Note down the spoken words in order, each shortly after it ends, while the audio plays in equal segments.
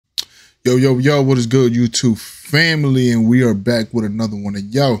Yo, yo, yo, what is good, YouTube family? And we are back with another one of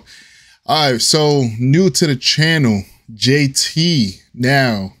yo. All right, so new to the channel, JT.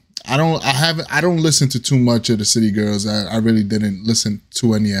 Now, I don't listen to too much of the City Girls. I really didn't listen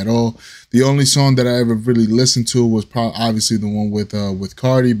to any at all. The only song that I ever really listened to was probably obviously the one with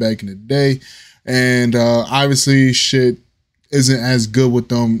Cardi back in the day. And obviously shit isn't as good with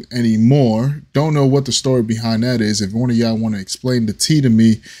them anymore. Don't know what the story behind that is. If one of y'all want to explain the tea to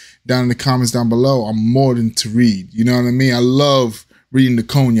me down in the comments down below, I'm more than to read. You know what I mean? I love reading the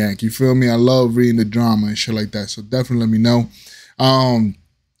cognac. You feel me? I love reading the drama and shit like that. So definitely let me know.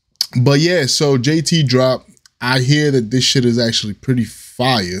 But yeah, so JT dropped. I hear that this shit is actually pretty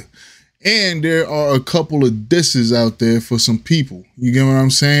fire. And there are a couple of disses out there for some people. You get what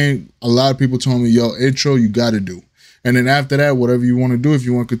I'm saying? A lot of people told me, yo, intro, you got to do. And then after that, whatever you want to do, if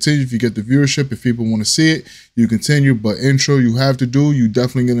you want to continue, if you get the viewership, if people want to see it, you continue. But intro, you have to do. You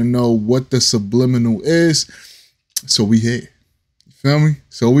definitely going to know what the subliminal is. So we here. You feel me?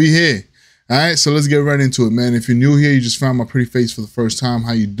 So we here. All right, so let's get right into it, man. If you're new here, you just found my pretty face for the first time.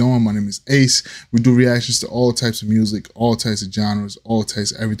 How you doing? My name is Ace. We do reactions to all types of music, all types of genres, all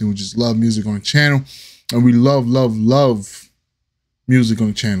types of everything. We just love music on the channel. And we love music on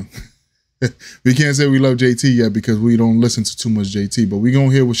the channel. We can't say we love JT yet because we don't listen to too much JT, but we're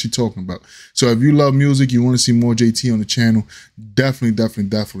going to hear what she's talking about. So if you love music, you want to see more JT on the channel,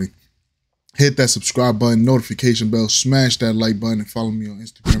 definitely hit that subscribe button, notification bell, smash that like button, and follow me on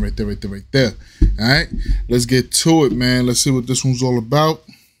Instagram right there. All right, let's get to it, man. Let's see what this one's all about.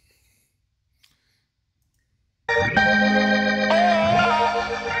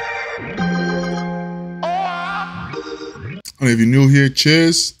 And if you're new here,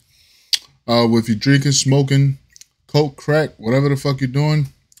 cheers. If you're drinking, smoking, coke, crack, whatever the fuck you're doing,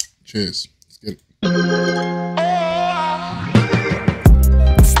 cheers. Let's get it.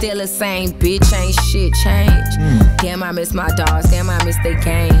 Still the same bitch, ain't shit changed. Damn, I miss my dogs, damn, I miss the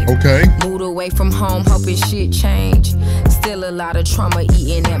game. Okay. Moved away from home, hoping shit change. Still a lot of trauma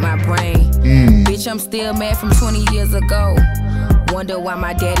eating at my brain. Bitch, I'm still mad from 20 years ago. Wonder why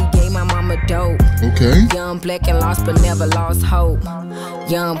my daddy gave my mama dope. Okay. Young, black, and lost, but never lost hope.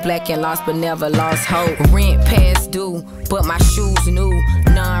 Young, black, and lost, but never lost hope. Rent past due, but my shoes new.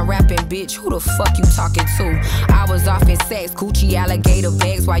 Non-rapping bitch, who the fuck you talking to? I was off in sex, Gucci alligator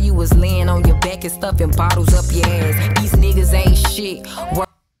bags, while you was laying on your back and stuffing bottles up your ass. These niggas ain't shit.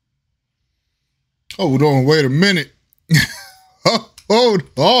 Hold on, wait a minute. Hold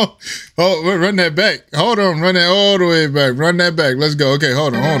on. Oh, run that back. Hold on, run that all the way back. Run that back. Let's go. Okay,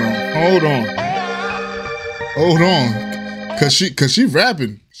 hold on. Cause she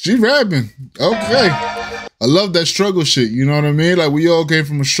rapping. She rapping. Okay. I love that struggle shit. You know what I mean? Like we all came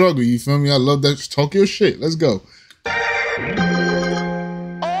from a struggle. You feel me? I love that. Talk your shit. Let's go.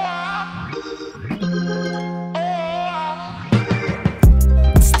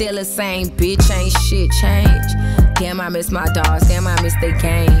 Still the same bitch, ain't shit changed. Damn, I miss my dogs, damn, I miss the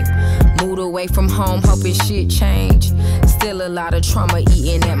game. Moved away from home, hoping shit change. Still a lot of trauma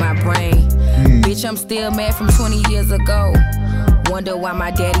eating at my brain. Bitch, I'm still mad from 20 years ago. Wonder why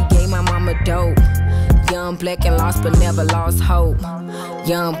my daddy gave my mama dope. Young, black, and lost, but never lost hope.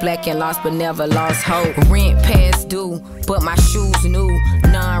 Young, black, and lost, but never lost hope. Rent past due, but my shoes new.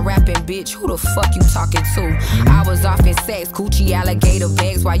 Non-rapping bitch, who the fuck you talking to? I was off in sex, Gucci alligator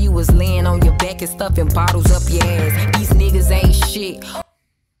bags, while you was laying on your back and stuffing bottles up your ass. These niggas ain't shit.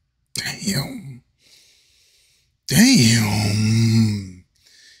 Damn.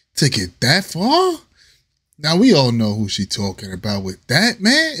 Took it that far? Now we all know who she talking about with that,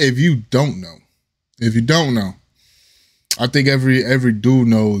 man. If you don't know. I think every dude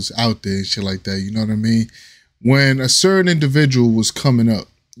knows out there and shit like that. You know what I mean? When a certain individual was coming up,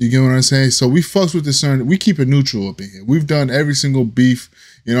 you get what I'm saying? So we fucks with the certain, we keep it neutral up in here. We've done every single beef,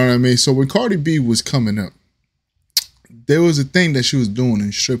 you know what I mean? So when Cardi B was coming up, there was a thing that she was doing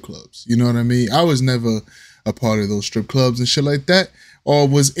in strip clubs. You know what I mean? I was never a part of those strip clubs and shit like that, or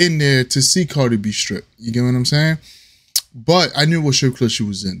was in there to see Cardi B strip. You get what I'm saying? But I knew what strip club she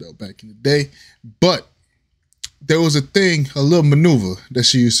was in though back in the day. But there was a thing, a little maneuver that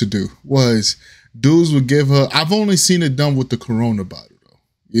she used to do was dudes would give her, I've only seen it done with the Corona bottle though.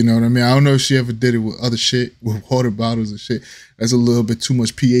 You know what I mean? I don't know if she ever did it with other shit, with water bottles and shit. That's a little bit too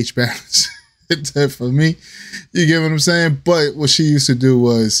much pH balance for me. You get what I'm saying? But what she used to do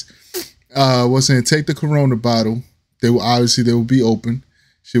was, take the Corona bottle. They would be open.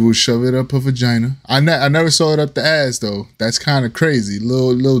 She would shove it up her vagina. I never saw it up the ass though. That's kind of crazy.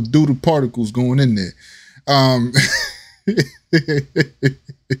 Little doodle particles going in there. And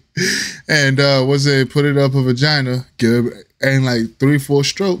put it up her vagina, give and like 3-4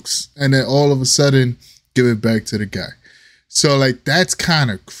 strokes, and then all of a sudden give it back to the guy. So like that's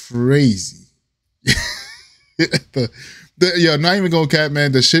kind of crazy. Yo, not even gonna cap,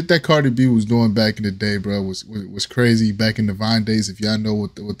 man. The shit that Cardi B was doing back in the day, bro, was crazy. Back in the Vine days, if y'all know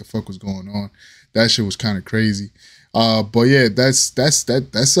what the fuck was going on, that shit was kind of crazy. But yeah, that's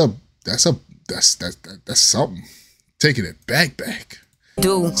something. Taking it back.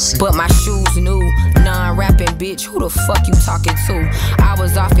 But my shoes new, non-rapping bitch, who the fuck you talking to? I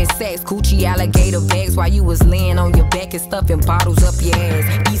was off in sex, Gucci alligator bags, while you was laying on your back and stuffing bottles up your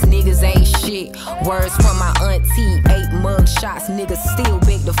ass. These niggas ain't shit, words from my auntie, 8 mug shots, niggas still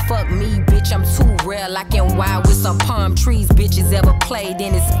big to fuck me, bitch, I'm too rare, like in wild with some palm trees, bitches ever played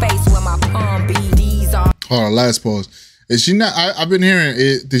in his face where my palm be, these are... Hold on, last pause. Is she not, I've been hearing,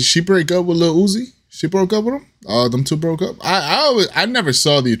 did she break up with Lil Uzi? She broke up with him? Them two broke up? I never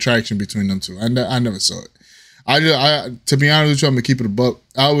saw the attraction between them two. I never saw it. I to be honest with you, I'm gonna keep it a buck.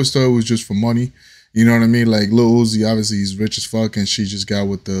 I always thought it was just for money. You know what I mean? Like Lil Uzi, obviously he's rich as fuck, and she just got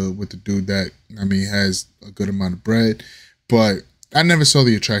with the dude that, I mean, has a good amount of bread. But I never saw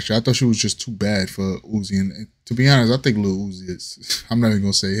the attraction. I thought she was just too bad for Uzi. And to be honest, I think Lil Uzi is, I'm not even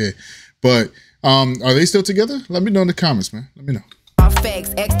gonna say here. But are they still together? Let me know in the comments, man. Let me know.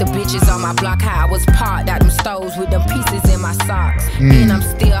 Facts, extra bitches on my block, how I was parked out them stoves with them pieces in my socks. And I'm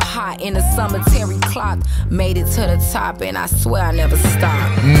still hot in the summer-terry clock. Made it to the top and I swear I never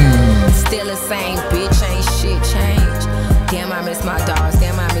stopped. Still the same bitch, ain't shit changed. Damn, I miss my dogs,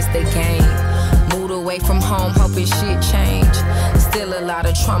 damn, I miss the game. Moved away from home, hoping shit change. Still a lot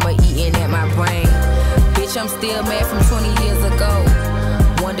of trauma eating at my brain. Bitch, I'm still mad from 20 years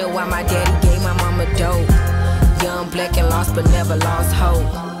ago. Wonder why my daddy gave my mama dope. Young, black, and lost, but never lost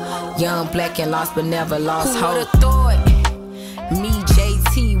hope. Young, black, and lost, but never lost hope. Who would've thought me,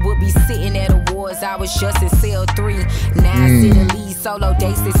 JT, would be sitting at awards? I was just in cell 3. Now I sit and lead solo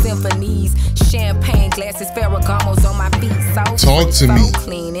dates and symphonies. Champagne glasses, Ferragamos on my feet. So talk to so me.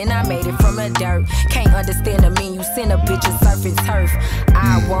 Clean, and I made it from the dirt. Can't understand the menu, send a bitch a surfing turf.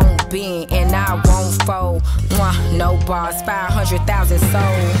 I won't bend and I won't fold. No bars, 500,000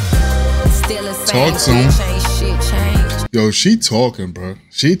 sold. Still the same bitch, ain't shit changed. Yo, she talking, bro.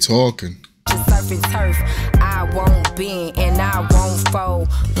 She talking. Surfing turf, I won't bend and I won't fold.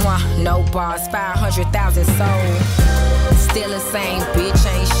 No bars, 500,000 sold. Still the same bitch,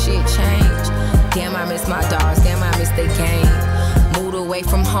 ain't shit changed. Damn, I miss my dogs, damn, I miss the game. Moved away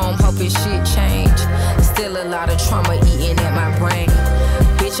from home, hoping shit change. Still a lot of trauma eating at my brain.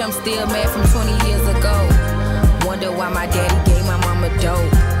 Bitch, I'm still mad from 20 years ago. Wonder why my daddy gave my mama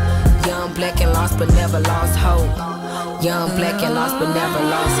dope. Young, black, and lost, but never lost hope. Young, black, and lost, but never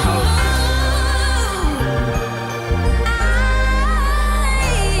lost hope.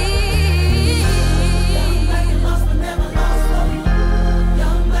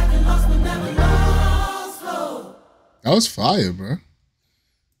 That was fire, bro.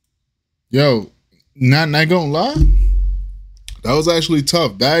 Yo, not gonna lie, that was actually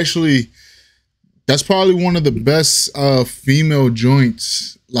tough. That's probably one of the best female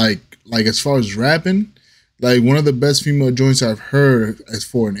joints, like as far as rapping, like one of the best female joints I've heard as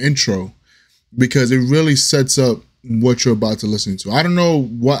for an intro, because it really sets up what you're about to listen to. I don't know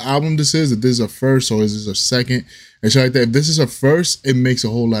what album this is, if this is a first or is this a second, and shit like that. If this is a first, it makes a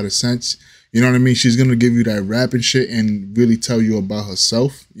whole lot of sense. You know what I mean? She's gonna give you that rapping shit and really tell you about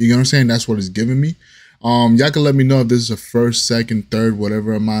herself. You know what I'm saying? That's what it's giving me. Y'all can let me know if this is a first, second, third,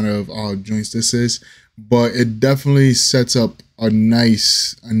 whatever amount of joints this is. But it definitely sets up a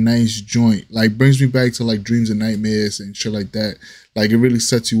nice joint. Like brings me back to like dreams and nightmares and shit like that. Like it really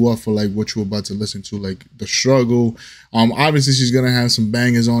sets you up for like what you're about to listen to, like the struggle. Obviously she's gonna have some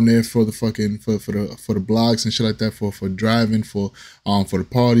bangers on there for the fucking for the blogs and shit like that, for driving, for the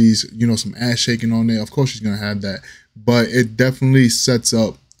parties, you know, some ass shaking on there. Of course she's gonna have that. But it definitely sets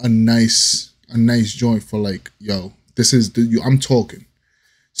up a nice joint for like, yo, this is I'm talking.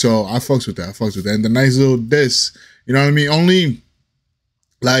 So I fucks with that. And the nice little diss, you know what I mean? Only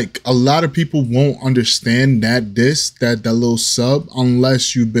like a lot of people won't understand that diss, that little sub,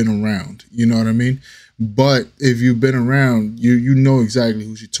 unless you've been around. You know what I mean? But if you've been around, you know exactly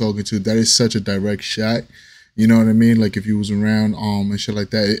who she's talking to. That is such a direct shot. You know what I mean? Like if you was around and shit like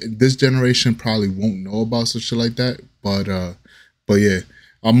that. This generation probably won't know about some shit like that. But yeah.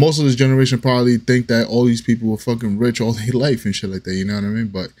 Most of this generation probably think that all these people were fucking rich all their life and shit like that. You know what I mean?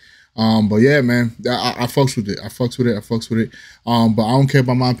 But But yeah, man, I fucks with it. I fucks with it. But I don't care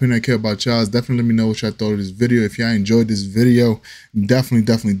about my opinion. I care about y'all's. Definitely let me know what y'all thought of this video. If y'all enjoyed this video,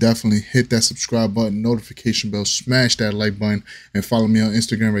 definitely hit that subscribe button, notification bell, smash that like button, and follow me on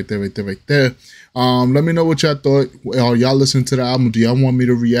Instagram right there. Let me know what y'all thought. Y'all listen to the album. Do y'all want me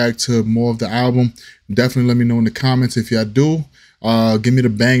to react to more of the album? Definitely let me know in the comments. If y'all do, give me the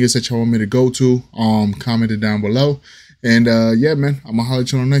bangers that y'all want me to go to. Comment it down below. And yeah, man, I'm gonna holler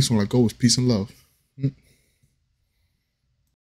at you on the next one. Like always, peace and love.